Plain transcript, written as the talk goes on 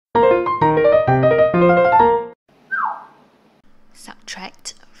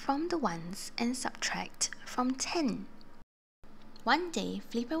ones and subtract from 10. One day,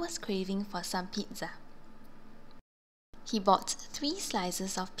 Flipper was craving for some pizza. He bought 3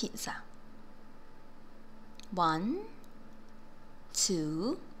 slices of pizza. 1,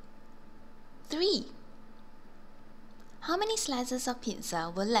 2, 3. How many slices of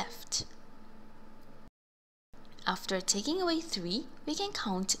pizza were left? After taking away 3, we can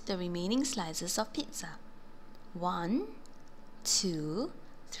count the remaining slices of pizza. 1, 2,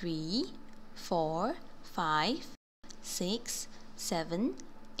 3, 4, 5, 6, 7,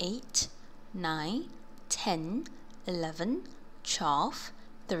 8, 9, 10, 11, 12,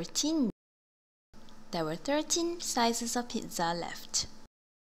 13. There were 13 slices of pizza left.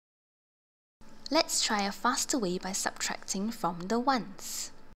 Let's try a faster way by subtracting from the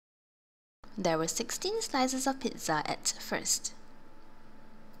ones. There were 16 slices of pizza at first.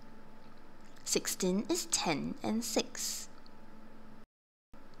 16 is 10 and 6.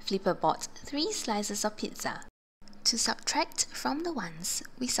 Flipper bought 3 slices of pizza. To subtract from the ones,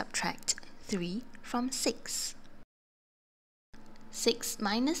 we subtract 3 from 6. 6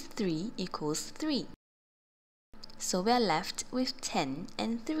 minus 3 equals 3. So we are left with 10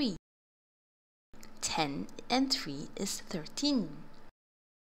 and 3. 10 and 3 is 13.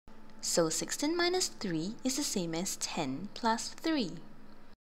 So 16 minus 3 is the same as 10 plus 3.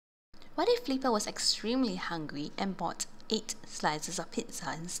 What if Flipper was extremely hungry and bought 8 slices of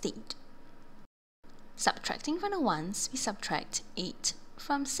pizza instead? Subtracting from the ones, we subtract 8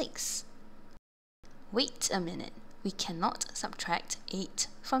 from 6. Wait a minute, we cannot subtract 8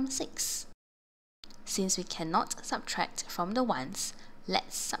 from 6. Since we cannot subtract from the ones,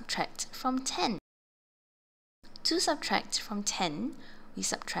 let's subtract from 10. To subtract from 10, we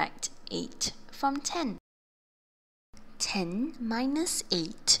subtract 8 from 10. 10 minus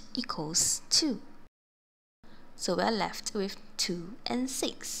 8 equals 2. So we are left with 2 and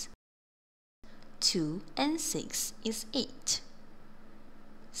 6. 2 and 6 is 8.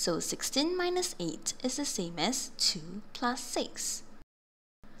 So 16 minus 8 is the same as 2 plus 6.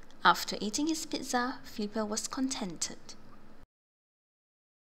 After eating his pizza, Flipper was contented.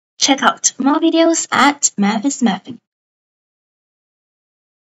 Check out more videos at Math is Mathing.